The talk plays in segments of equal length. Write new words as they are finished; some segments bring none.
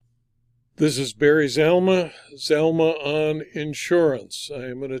This is Barry Zalma, Zalma on Insurance. I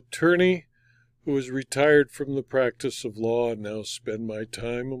am an attorney who is retired from the practice of law and now spend my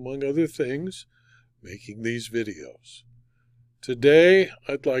time, among other things, making these videos. Today,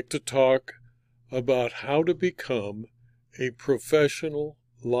 I'd like to talk about how to become a professional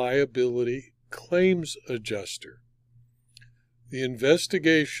liability claims adjuster. The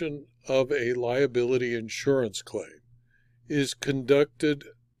investigation of a liability insurance claim is conducted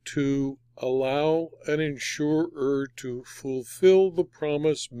to allow an insurer to fulfill the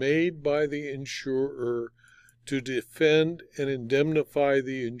promise made by the insurer to defend and indemnify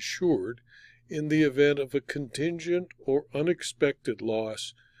the insured in the event of a contingent or unexpected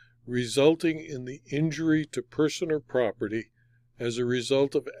loss resulting in the injury to person or property as a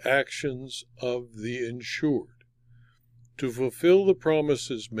result of actions of the insured. To fulfill the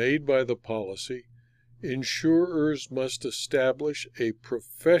promises made by the policy, insurers must establish a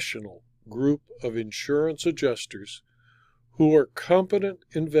professional group of insurance adjusters who are competent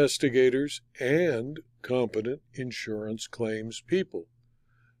investigators and competent insurance claims people.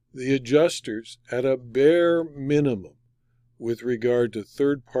 The adjusters, at a bare minimum, with regard to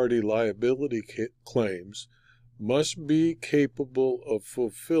third-party liability claims, must be capable of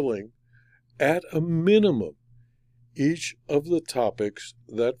fulfilling, at a minimum, each of the topics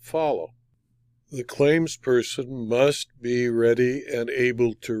that follow. The claims person must be ready and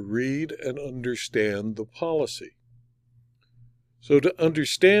able to read and understand the policy. So to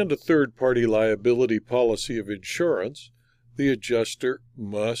understand a third-party liability policy of insurance, the adjuster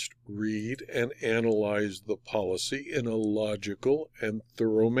must read and analyze the policy in a logical and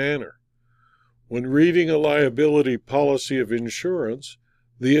thorough manner. When reading a liability policy of insurance,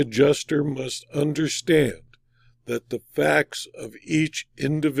 the adjuster must understand that the facts of each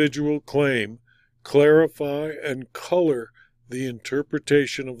individual claim clarify and color the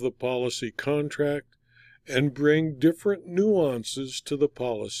interpretation of the policy contract and bring different nuances to the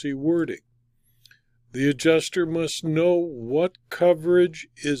policy wording. The adjuster must know what coverage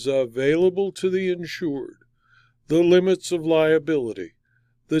is available to the insured, the limits of liability,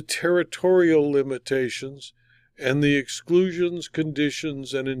 the territorial limitations, and the exclusions,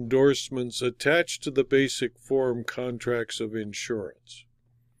 conditions, and endorsements attached to the basic form contracts of insurance.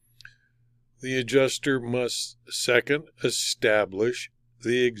 The adjuster must, second, establish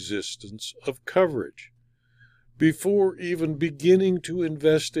the existence of coverage. Before even beginning to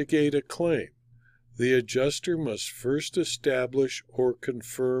investigate a claim, the adjuster must first establish or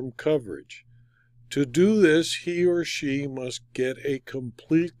confirm coverage. To do this, he or she must get a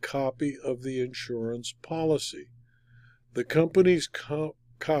complete copy of the insurance policy. The company's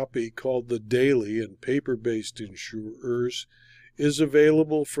copy, called the daily in paper-based insurers, is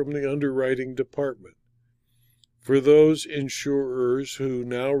available from the underwriting department. For those insurers who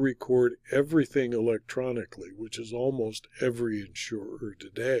now record everything electronically, which is almost every insurer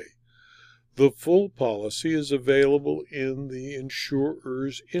today, the full policy is available in the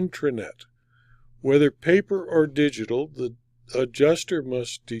insurer's intranet. Whether paper or digital, the adjuster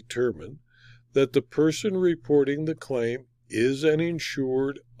must determine that the person reporting the claim is an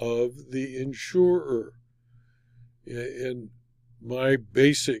insured of the insurer. In my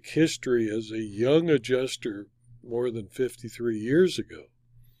basic history as a young adjuster more than 53 years ago,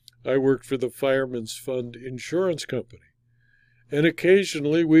 I worked for the Fireman's Fund Insurance Company, and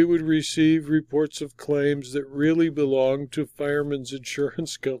occasionally we would receive reports of claims that really belonged to Fireman's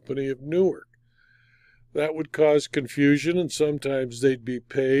Insurance Company of Newark. That would cause confusion, and sometimes they'd be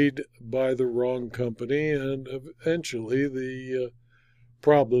paid by the wrong company, and eventually the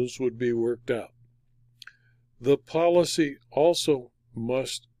problems would be worked out. The policy also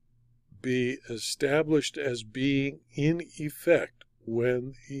must be established as being in effect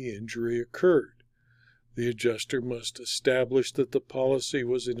when the injury occurred. The adjuster must establish that the policy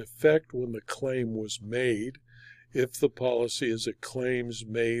was in effect when the claim was made, if the policy is a claims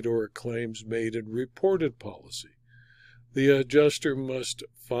made or a claims made and reported policy. The adjuster must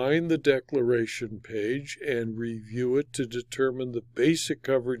find the declaration page and review it to determine the basic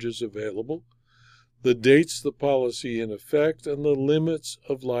coverages available, the dates the policy in effect, and the limits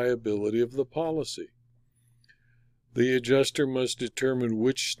of liability of the policy. The adjuster must determine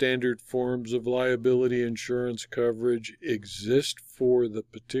which standard forms of liability insurance coverage exist for the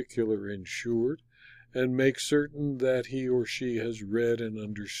particular insured and make certain that he or she has read and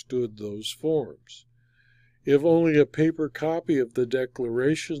understood those forms. If only a paper copy of the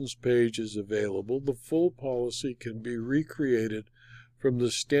declarations page is available, the full policy can be recreated from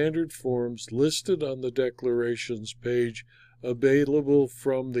the standard forms listed on the declarations page available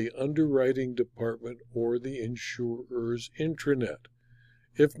from the underwriting department or the insurer's intranet.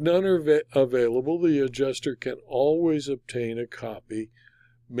 If none are available, the adjuster can always obtain a copy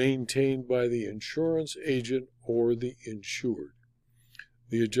maintained by the insurance agent or the insured.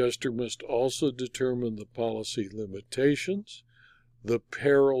 The adjuster must also determine the policy limitations, the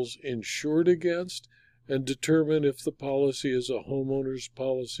perils insured against, and determine if the policy is a homeowner's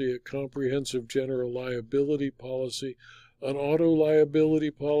policy, a comprehensive general liability policy, an auto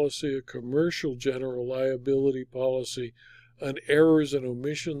liability policy, a commercial general liability policy, an errors and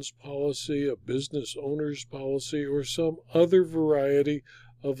omissions policy, a business owner's policy, or some other variety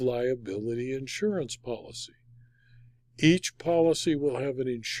of liability insurance policy. Each policy will have an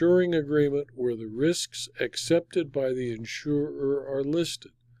insuring agreement where the risks accepted by the insurer are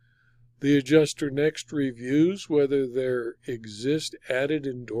listed. The adjuster next reviews whether there exist added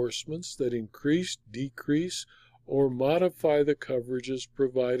endorsements that increase, decrease, or modify the coverages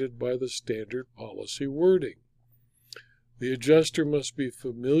provided by the standard policy wording. The adjuster must be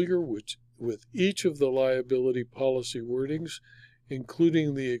familiar with each of the liability policy wordings,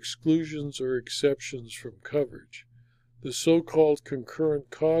 including the exclusions or exceptions from coverage. The so-called concurrent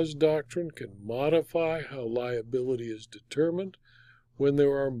cause doctrine can modify how liability is determined when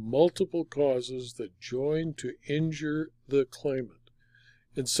there are multiple causes that join to injure the claimant.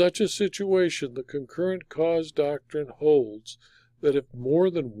 In such a situation, the concurrent cause doctrine holds that if more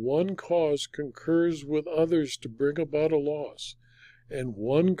than one cause concurs with others to bring about a loss, and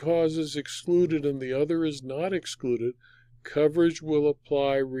one cause is excluded and the other is not excluded, coverage will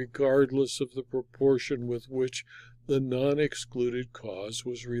apply regardless of the proportion with which the non-excluded cause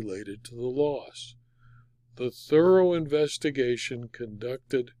was related to the loss. The thorough investigation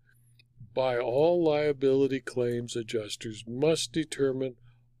conducted by all liability claims adjusters must determine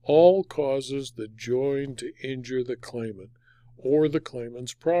all causes that join to injure the claimant or the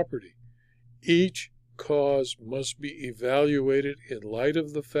claimant's property. Each cause must be evaluated in light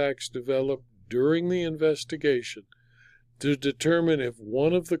of the facts developed during the investigation to determine if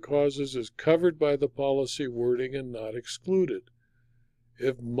one of the causes is covered by the policy wording and not excluded.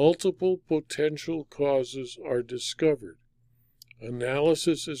 If multiple potential causes are discovered,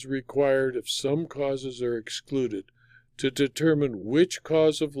 analysis is required if some causes are excluded to determine which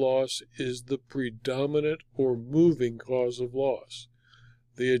cause of loss is the predominant or moving cause of loss.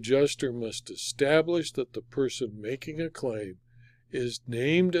 The adjuster must establish that the person making a claim is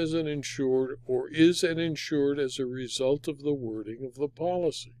named as an insured or is an insured as a result of the wording of the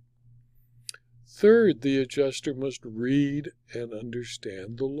policy. Third, the adjuster must read and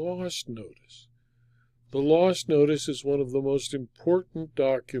understand the loss notice. The loss notice is one of the most important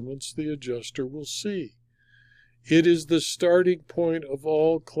documents the adjuster will see. It is the starting point of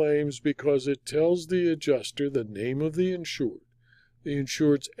all claims because it tells the adjuster the name of the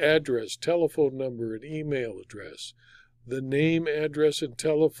insured's address, telephone number, and email address, the name, address, and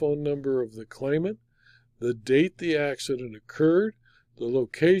telephone number of the claimant, the date the accident occurred, the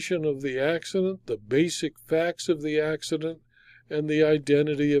location of the accident, the basic facts of the accident, and the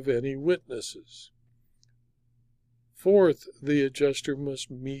identity of any witnesses. Fourth, the adjuster must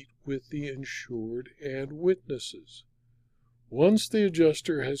meet with the insured and witnesses. Once the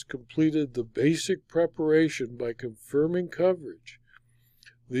adjuster has completed the basic preparation by confirming coverage,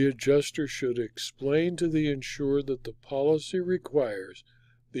 the adjuster should explain to the insured that the policy requires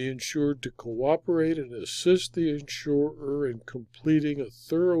the insured to cooperate and assist the insurer in completing a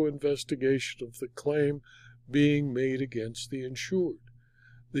thorough investigation of the claim being made against the insured.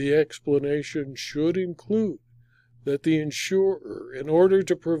 The explanation should include that the insurer, in order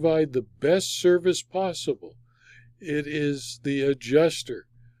to provide the best service possible, it is the adjuster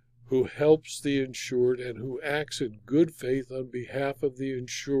who helps the insured and who acts in good faith on behalf of the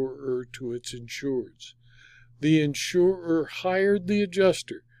insurer to its insureds. The insurer hired the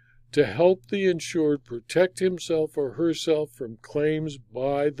adjuster to help the insured protect himself or herself from claims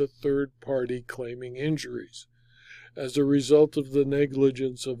by the third party claiming injuries as a result of the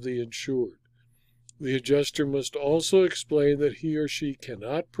negligence of the insured. The adjuster must also explain that he or she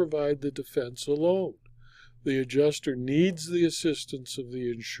cannot provide the defense alone. The adjuster needs the assistance of the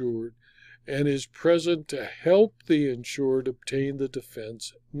insured and is present to help the insured obtain the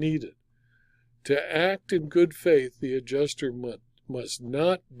defense needed. To act in good faith, the adjuster must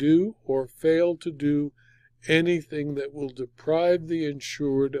not do or fail to do anything that will deprive the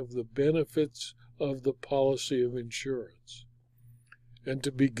insured of the benefits of the policy of insurance. And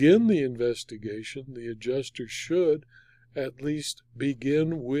to begin the investigation, the adjuster should at least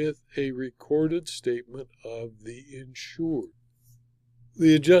begin with a recorded statement of the insured.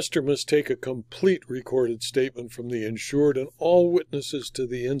 The adjuster must take a complete recorded statement from the insured and all witnesses to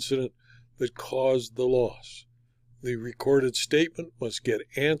the incident that caused the loss. The recorded statement must get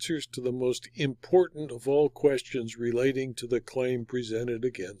answers to the most important of all questions relating to the claim presented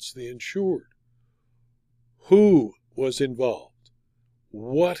against the insured. Who was involved?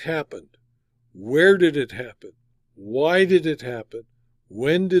 What happened? Where did it happen? Why did it happen?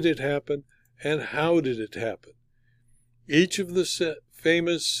 When did it happen? And how did it happen? Each of the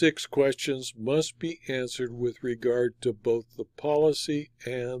famous 6 questions must be answered with regard to both the policy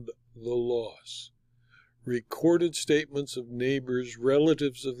and the loss. Recorded statements of neighbors,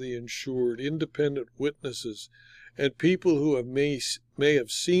 relatives of the insured, independent witnesses, and people who may have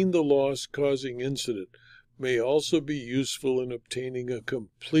seen the loss-causing incident may also be useful in obtaining a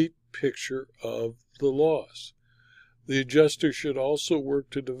complete picture of the loss. The adjuster should also work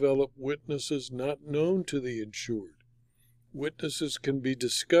to develop witnesses not known to the insured. Witnesses can be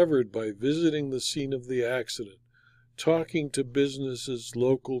discovered by visiting the scene of the accident, talking to businesses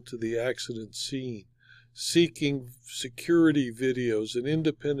local to the accident scene, seeking security videos and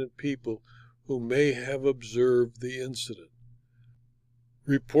independent people who may have observed the incident.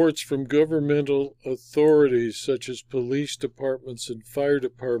 Reports from governmental authorities such as police departments and fire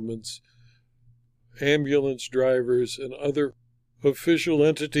departments, ambulance drivers, and other official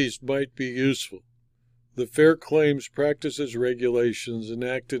entities might be useful. The Fair Claims Practices Regulations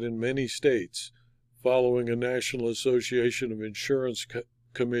enacted in many states, following a National Association of Insurance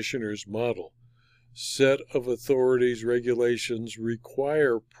Commissioners model, set of authorities regulations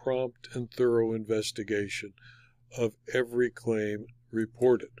require prompt and thorough investigation of every claim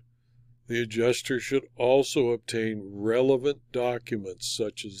reported. The adjuster should also obtain relevant documents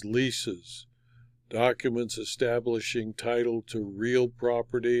such as leases, documents establishing title to real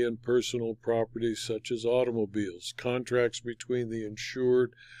property and personal property such as automobiles, contracts between the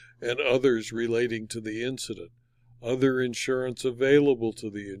insured and others relating to the incident, other insurance available to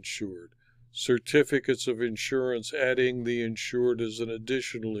the insured, certificates of insurance adding the insured as an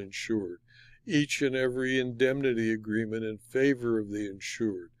additional insured, each and every indemnity agreement in favor of the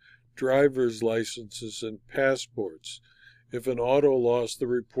insured, driver's licenses and passports. If an auto loss, the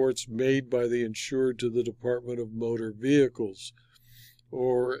reports made by the insured to the Department of Motor Vehicles,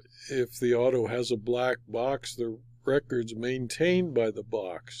 or if the auto has a black box, the records maintained by the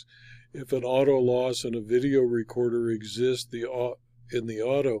box. If an auto loss and a video recorder exist in the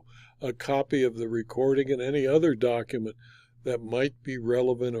auto, a copy of the recording and any other document that might be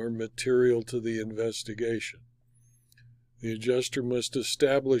relevant or material to the investigation. The adjuster must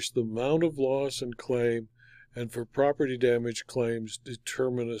establish the amount of loss and claim, and for property damage claims,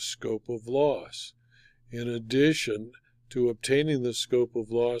 determine a scope of loss. In addition to obtaining the scope of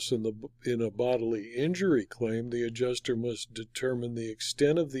loss in a bodily injury claim, the adjuster must determine the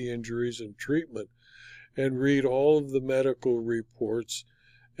extent of the injuries and treatment and read all of the medical reports,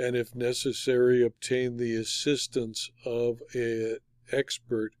 and if necessary, obtain the assistance of an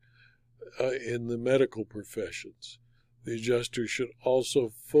expert in the medical professions. The adjuster should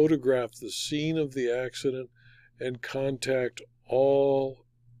also photograph the scene of the accident and contact all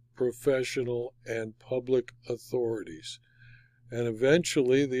professional and public authorities. And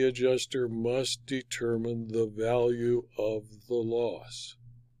eventually, the adjuster must determine the value of the loss.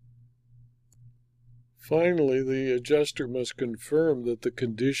 Finally, the adjuster must confirm that the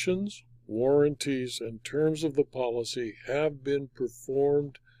conditions, warranties, and terms of the policy have been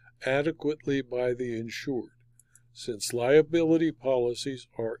performed adequately by the insured. Since liability policies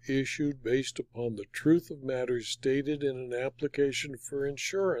are issued based upon the truth of matters stated in an application for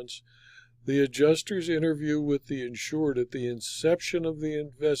insurance, the adjuster's interview with the insured at the inception of the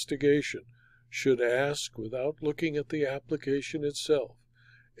investigation should ask, without looking at the application itself,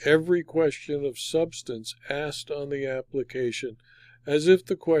 every question of substance asked on the application, as if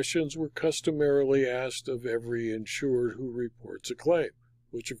the questions were customarily asked of every insured who reports a claim,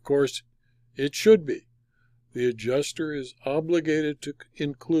 which of course it should be. The adjuster is obligated to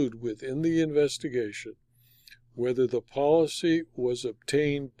include within the investigation whether the policy was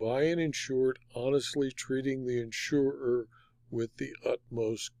obtained by an insured honestly treating the insurer with the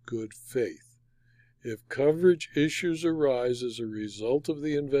utmost good faith. If coverage issues arise as a result of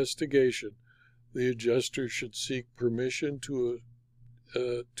the investigation, the adjuster should seek permission to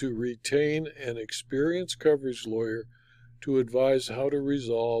retain an experienced coverage lawyer to advise how to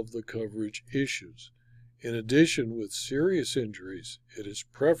resolve the coverage issues. In addition, with serious injuries, it is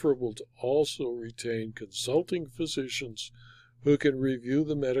preferable to also retain consulting physicians who can review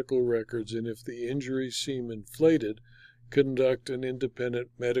the medical records and, if the injuries seem inflated, conduct an independent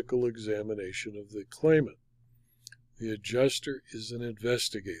medical examination of the claimant. The adjuster is an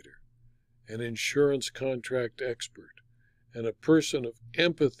investigator, an insurance contract expert, and a person of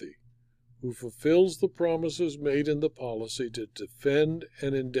empathy who fulfills the promises made in the policy to defend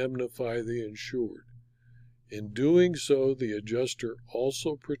and indemnify the insured. In doing so, the adjuster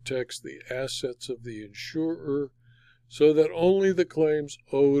also protects the assets of the insurer so that only the claims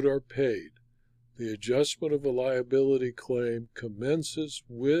owed are paid. The adjustment of a liability claim commences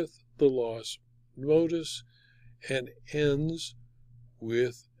with the loss notice and ends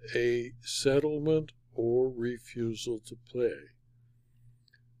with a settlement or refusal to pay.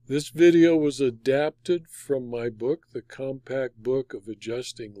 This video was adapted from my book, The Compact Book of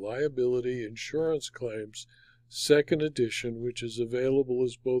Adjusting Liability Insurance Claims, 2nd edition, which is available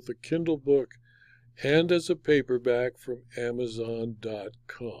as both a Kindle book and as a paperback from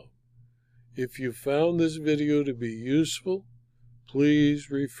Amazon.com. If you found this video to be useful, please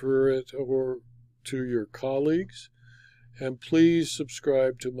refer it to your colleagues, and please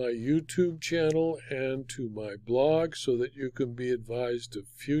subscribe to my YouTube channel and to my blog so that you can be advised of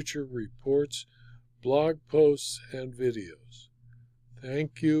future reports, blog posts, and videos.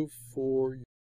 Thank you for